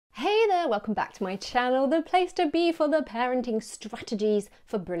there, welcome back to my channel, the place to be for the parenting strategies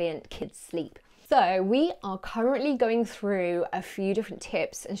for brilliant kids' sleep. So we are currently going through a few different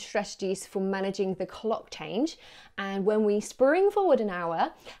tips and strategies for managing the clock change, and when we spring forward an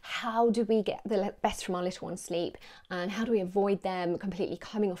hour, how do we get the best from our little one's sleep, and how do we avoid them completely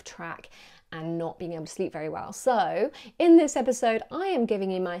coming off track and not being able to sleep very well. So in this episode, I am giving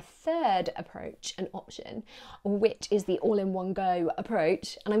you my third approach and option, which is the all-in-one-go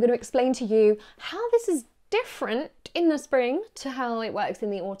approach. And I'm going to explain to you how this is different in the spring to how it works in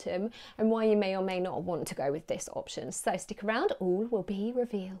the autumn and why you may or may not want to go with this option. So stick around, all will be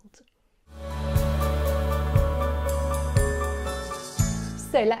revealed.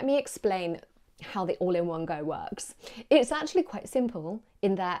 So let me explain how the all-in-one-go works. It's actually quite simple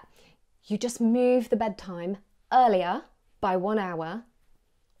in that you just move the bedtime earlier by 1 hour,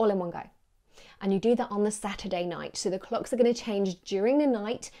 all in one go. And you do that on the Saturday night. So the clocks are going to change during the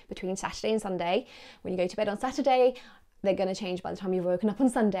night between Saturday and Sunday. When you go to bed on Saturday, they're going to change by the time you've woken up on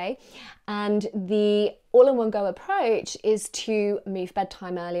Sunday. And the all-in-one-go approach is to move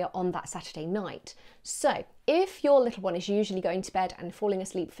bedtime earlier on that Saturday night. So if your little one is usually going to bed and falling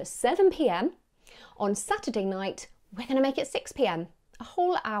asleep for 7 p.m, on Saturday night, we're going to make it 6 p.m. a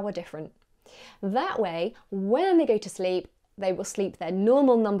whole hour different. That way, when they go to sleep, they will sleep their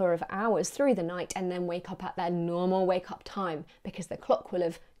normal number of hours through the night and then wake up at their normal wake-up time because the clock will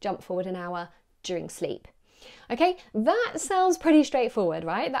have jumped forward an hour during sleep. Okay, that sounds pretty straightforward,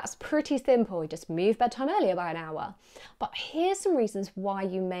 right? That's pretty simple. You just move bedtime earlier by an hour. But here's some reasons why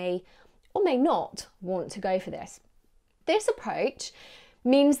you may or may not want to go for this. This approach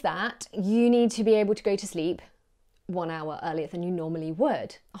means that you need to be able to go to sleep 1 hour earlier than you normally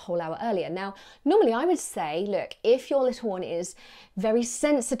would, a whole hour earlier. Now, normally I would say, look, if your little one is very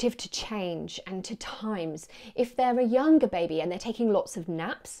sensitive to change and to times, if they're a younger baby and they're taking lots of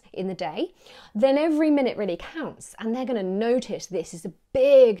naps in the day, then every minute really counts and they're going to notice this is a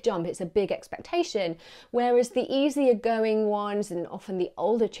big jump, it's a big expectation, whereas the easier going ones and often the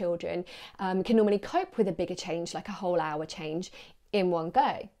older children can normally cope with a bigger change, like a whole hour change in one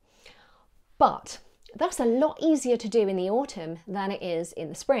go. But that's a lot easier to do in the autumn than it is in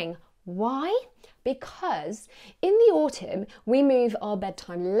the spring. Why? Because in the autumn, we move our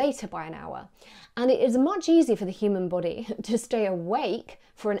bedtime later by an hour, and it is much easier for the human body to stay awake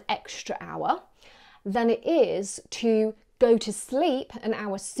for an extra hour than it is to go to sleep an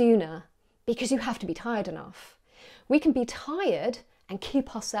hour sooner, because you have to be tired enough. We can be tired and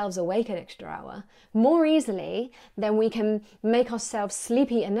keep ourselves awake an extra hour more easily than we can make ourselves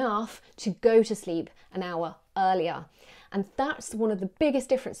sleepy enough to go to sleep an hour earlier. And that's one of the biggest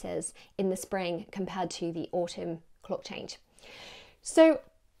differences in the spring compared to the autumn clock change. So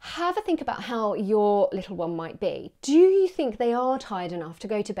have a think about how your little one might be. Do you think they are tired enough to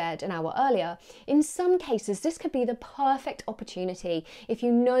go to bed an hour earlier? In some cases, this could be the perfect opportunity if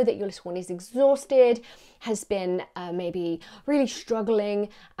you know that your little one is exhausted, has been maybe really struggling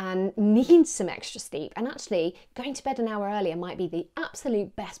and needs some extra sleep. And actually, going to bed an hour earlier might be the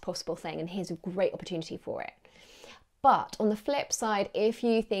absolute best possible thing, and here's a great opportunity for it. But on the flip side, if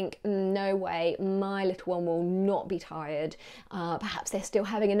you think, no way, my little one will not be tired, perhaps they're still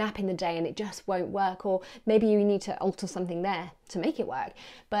having a nap in the day and it just won't work, or maybe you need to alter something there to make it work.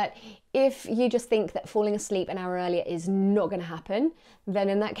 But if you just think that falling asleep an hour earlier is not going to happen, then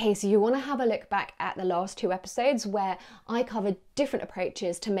in that case, you want to have a look back at the last 2 episodes where I covered different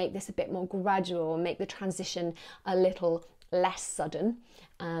approaches to make this a bit more gradual, make the transition a little less sudden,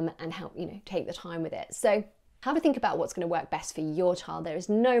 and help, take the time with it. So have a think about what's going to work best for your child. There is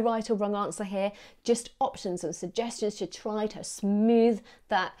no right or wrong answer here, just options and suggestions to try to smooth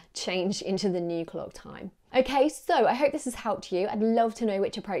that change into the new clock time. Okay, so I hope this has helped you. I'd love to know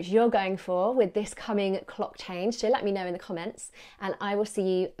which approach you're going for with this coming clock change, so let me know in the comments, and I will see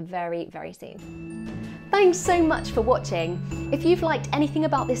you very, very soon. Thanks so much for watching. If you've liked anything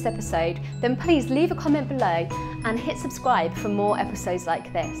about this episode, then please leave a comment below and hit subscribe for more episodes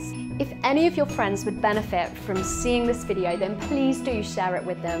like this. If any of your friends would benefit from seeing this video, then please do share it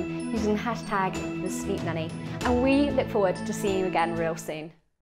with them using #TheSleepNanny. And we look forward to seeing you again real soon.